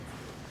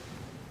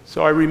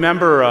So I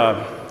remember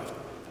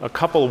a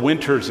couple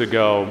winters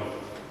ago,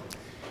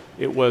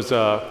 it was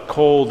a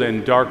cold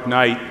and dark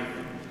night,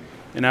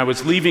 and I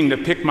was leaving to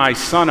pick my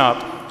son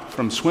up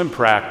from swim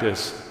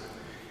practice.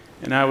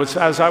 And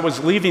as I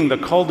was leaving the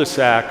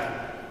cul-de-sac,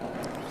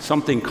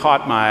 something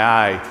caught my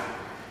eye.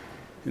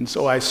 And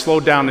so I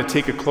slowed down to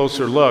take a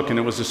closer look, and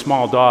it was a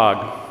small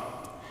dog.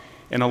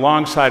 And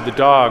alongside the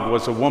dog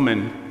was a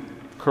woman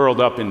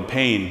curled up in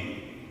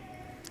pain.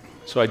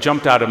 So I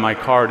jumped out of my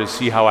car to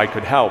see how I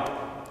could help.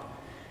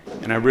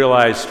 And I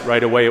realized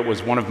right away it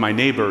was one of my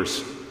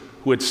neighbors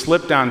who had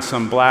slipped on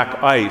some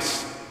black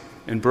ice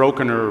and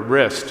broken her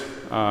wrist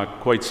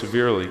quite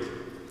severely.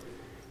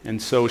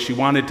 And so she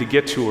wanted to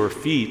get to her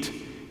feet,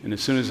 and as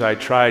soon as I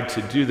tried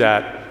to do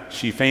that,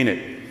 she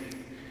fainted.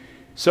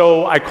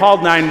 So I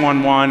called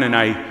 911 and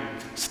I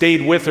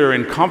stayed with her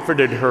and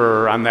comforted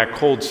her on that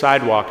cold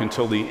sidewalk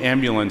until the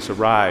ambulance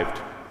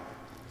arrived.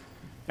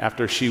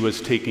 After she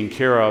was taken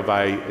care of,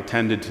 I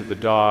attended to the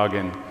dog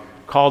and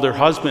called her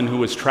husband, who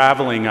was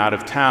traveling out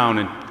of town,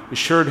 and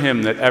assured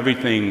him that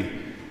everything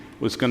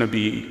was going to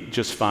be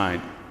just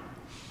fine.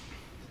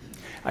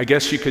 I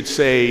guess you could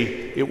say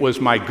it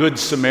was my Good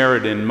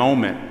Samaritan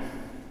moment.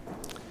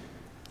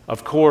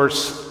 Of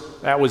course,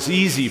 that was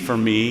easy for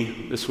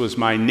me. This was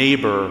my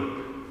neighbor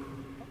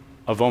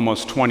of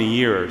almost 20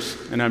 years.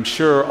 And I'm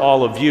sure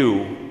all of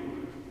you,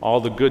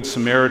 all the Good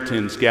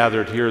Samaritans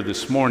gathered here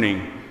this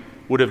morning,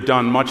 would have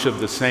done much of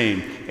the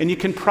same. And you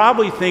can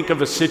probably think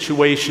of a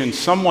situation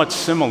somewhat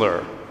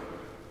similar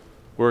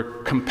where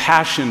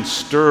compassion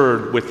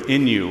stirred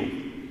within you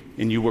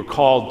and you were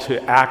called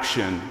to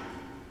action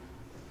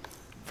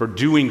for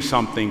doing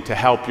something to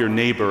help your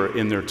neighbor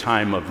in their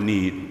time of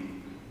need.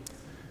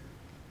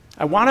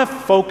 I want to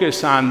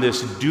focus on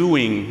this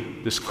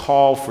doing, this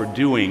call for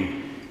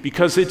doing,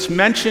 because it's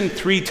mentioned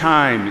 3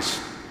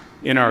 times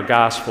in our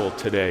gospel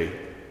today.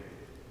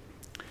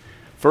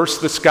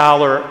 First, the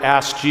scholar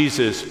asked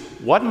Jesus,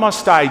 "What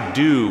must I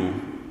do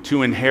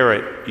to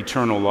inherit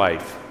eternal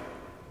life?"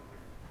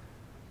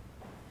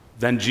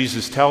 Then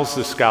Jesus tells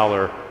the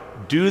scholar,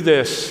 "Do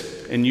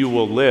this and you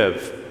will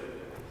live,"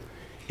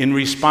 in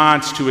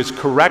response to his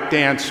correct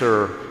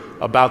answer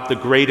about the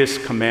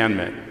greatest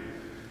commandment,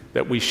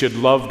 that we should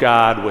love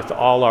God with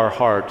all our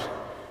heart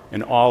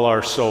and all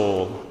our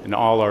soul and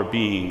all our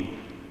being,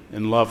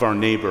 and love our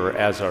neighbor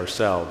as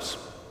ourselves.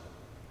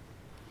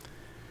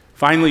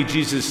 Finally,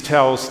 Jesus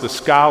tells the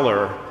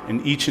scholar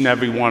and each and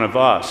every one of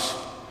us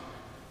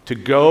to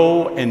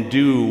go and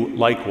do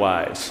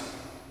likewise.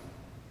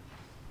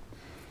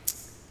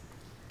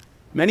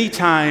 Many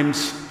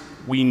times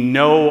we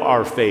know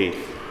our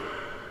faith,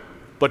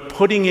 but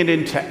putting it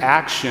into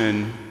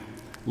action,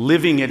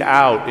 living it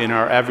out in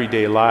our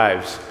everyday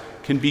lives,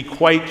 can be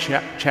quite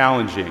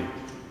challenging.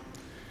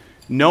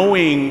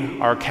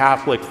 Knowing our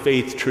Catholic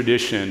faith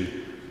tradition,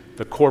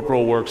 the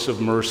corporal works of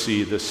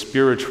mercy, the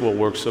spiritual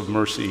works of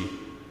mercy,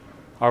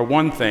 are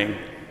one thing,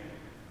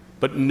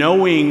 but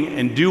knowing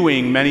and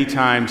doing many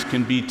times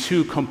can be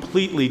 2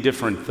 completely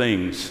different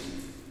things.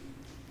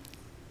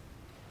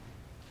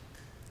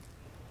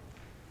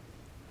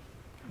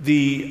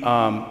 The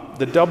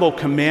double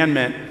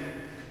commandment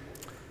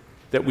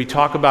that we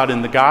talk about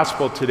in the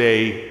gospel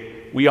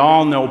today, we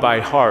all know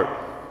by heart.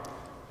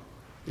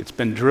 It's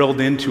been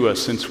drilled into us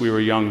since we were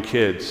young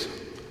kids.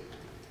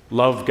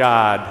 Love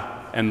God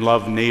and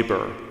love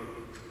neighbor.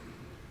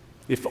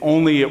 If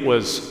only it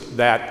was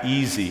that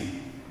easy.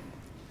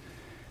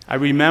 I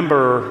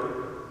remember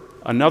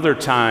another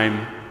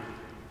time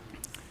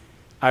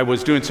I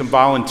was doing some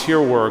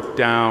volunteer work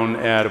down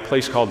at a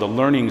place called the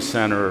Learning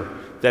Center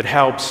that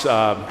helps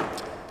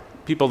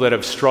people that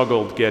have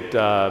struggled get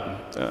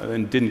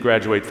and didn't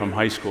graduate from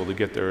high school to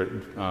get their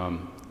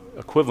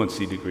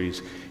equivalency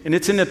degrees. And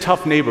it's in a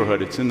tough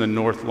neighborhood. It's in the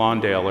North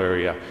Lawndale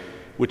area,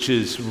 which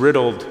is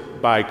riddled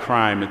by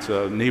crime. It's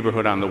a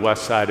neighborhood on the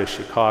west side of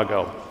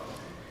Chicago.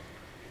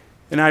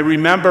 And I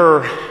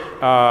remember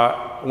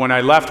when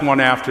I left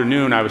one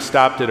afternoon, I was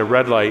stopped at a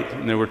red light,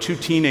 and there were 2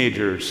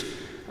 teenagers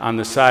on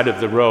the side of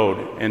the road,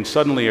 and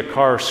suddenly a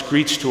car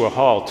screeched to a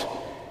halt.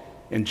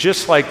 And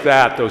just like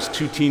that, those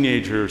 2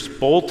 teenagers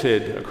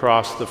bolted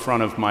across the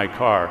front of my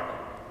car.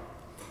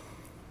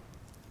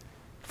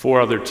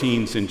 4 other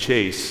teens in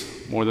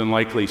chase, more than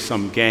likely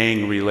some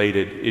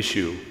gang-related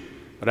issue.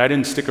 But I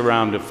didn't stick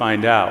around to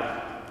find out.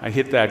 I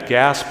hit that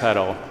gas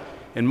pedal,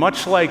 and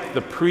much like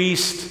the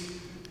priest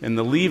and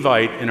the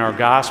Levite in our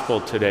gospel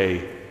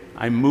today,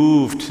 I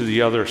moved to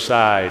the other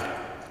side.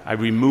 I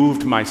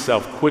removed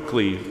myself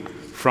quickly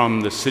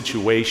from the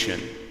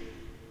situation.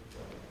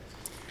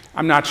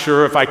 I'm not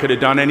sure if I could have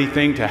done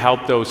anything to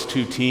help those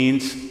 2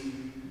 teens.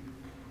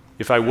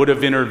 If I would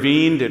have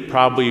intervened, it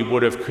probably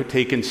would have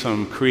taken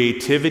some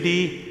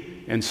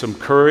creativity and some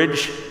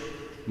courage,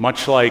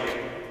 much like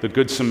the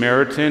Good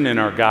Samaritan in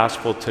our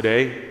gospel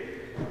today,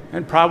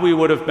 and probably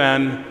would have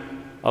been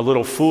a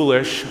little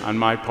foolish on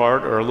my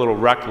part or a little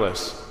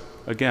reckless,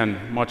 again,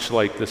 much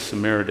like the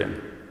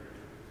Samaritan.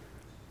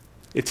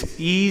 It's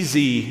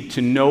easy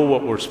to know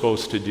what we're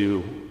supposed to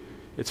do.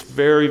 It's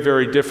very,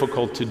 very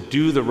difficult to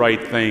do the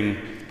right thing,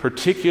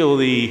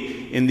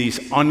 particularly in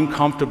these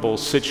uncomfortable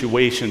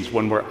situations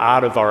when we're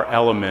out of our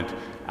element,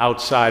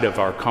 outside of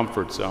our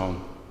comfort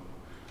zone.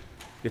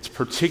 It's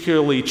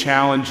particularly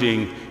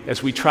challenging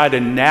as we try to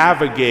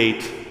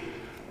navigate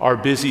our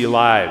busy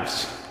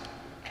lives.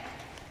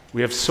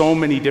 We have so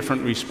many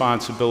different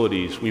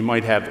responsibilities. We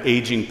might have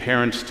aging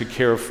parents to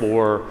care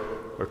for,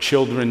 or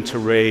children to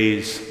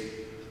raise,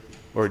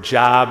 or a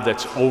job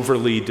that's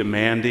overly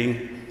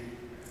demanding.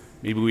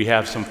 Maybe we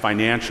have some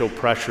financial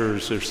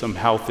pressures or some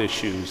health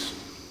issues.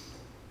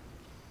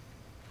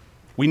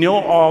 We know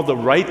all the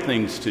right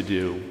things to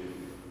do,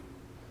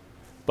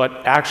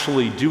 but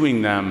actually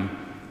doing them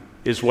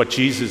is what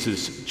Jesus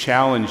is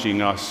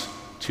challenging us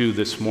to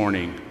this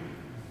morning,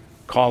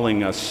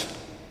 calling us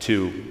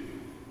to.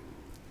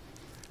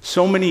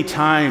 So many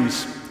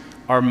times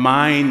our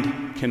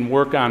mind can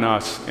work on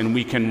us and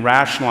we can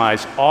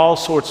rationalize all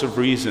sorts of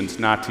reasons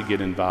not to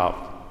get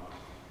involved.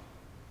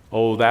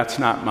 Oh, that's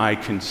not my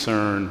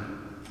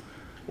concern,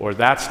 or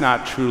that's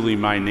not truly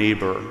my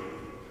neighbor,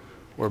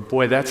 or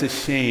boy, that's a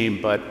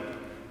shame, but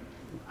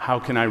how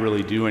can I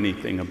really do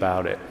anything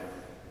about it?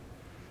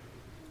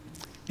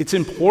 It's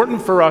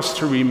important for us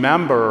to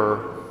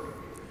remember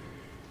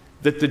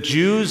that the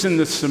Jews and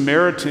the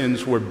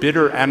Samaritans were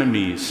bitter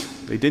enemies.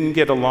 They didn't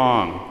get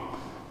along.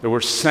 There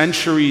were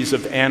centuries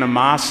of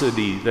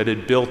animosity that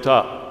had built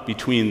up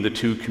between the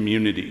two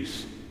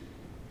communities.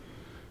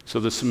 So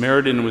the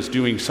Samaritan was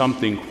doing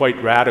something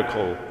quite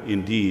radical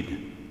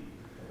indeed.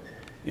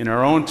 In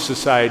our own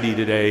society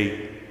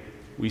today,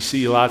 we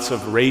see lots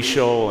of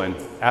racial and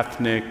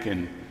ethnic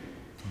and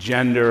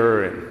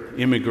gender and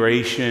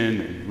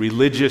immigration and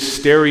religious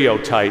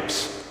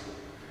stereotypes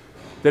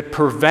that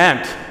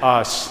prevent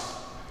us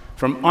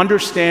from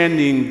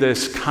understanding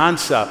this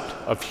concept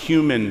of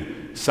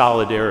human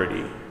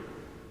solidarity,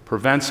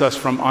 prevents us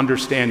from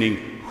understanding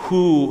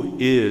who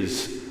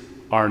is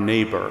our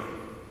neighbor.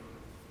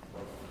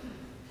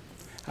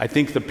 I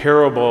think the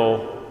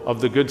parable of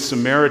the Good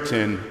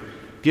Samaritan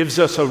gives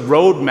us a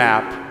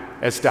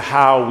roadmap as to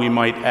how we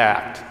might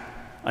act,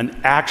 an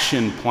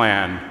action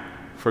plan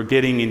for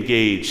getting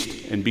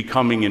engaged and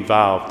becoming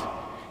involved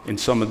in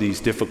some of these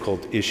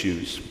difficult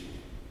issues.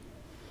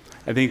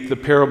 I think the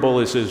parable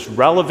is as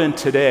relevant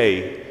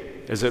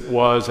today as it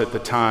was at the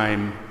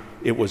time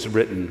it was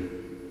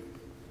written.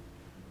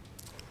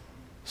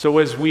 So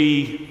as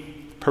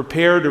we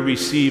prepare to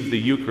receive the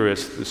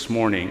Eucharist this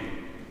morning,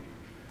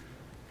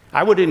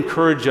 I would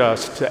encourage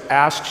us to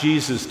ask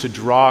Jesus to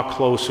draw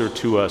closer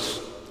to us,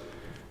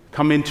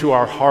 come into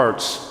our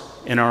hearts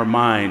and our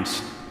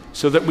minds,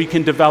 so that we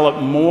can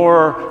develop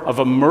more of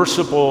a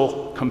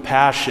merciful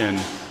compassion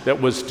that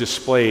was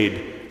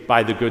displayed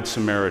by the Good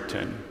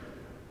Samaritan.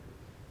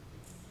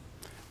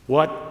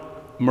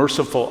 What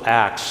merciful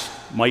acts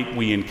might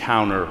we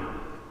encounter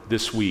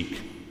this week?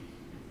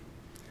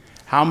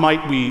 How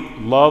might we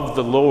love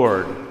the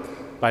Lord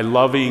by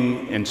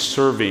loving and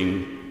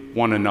serving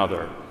one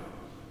another?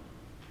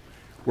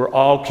 We're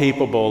all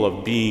capable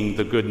of being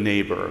the good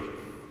neighbor.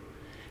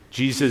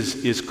 Jesus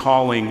is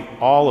calling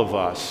all of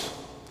us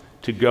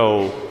to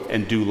go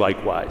and do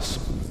likewise.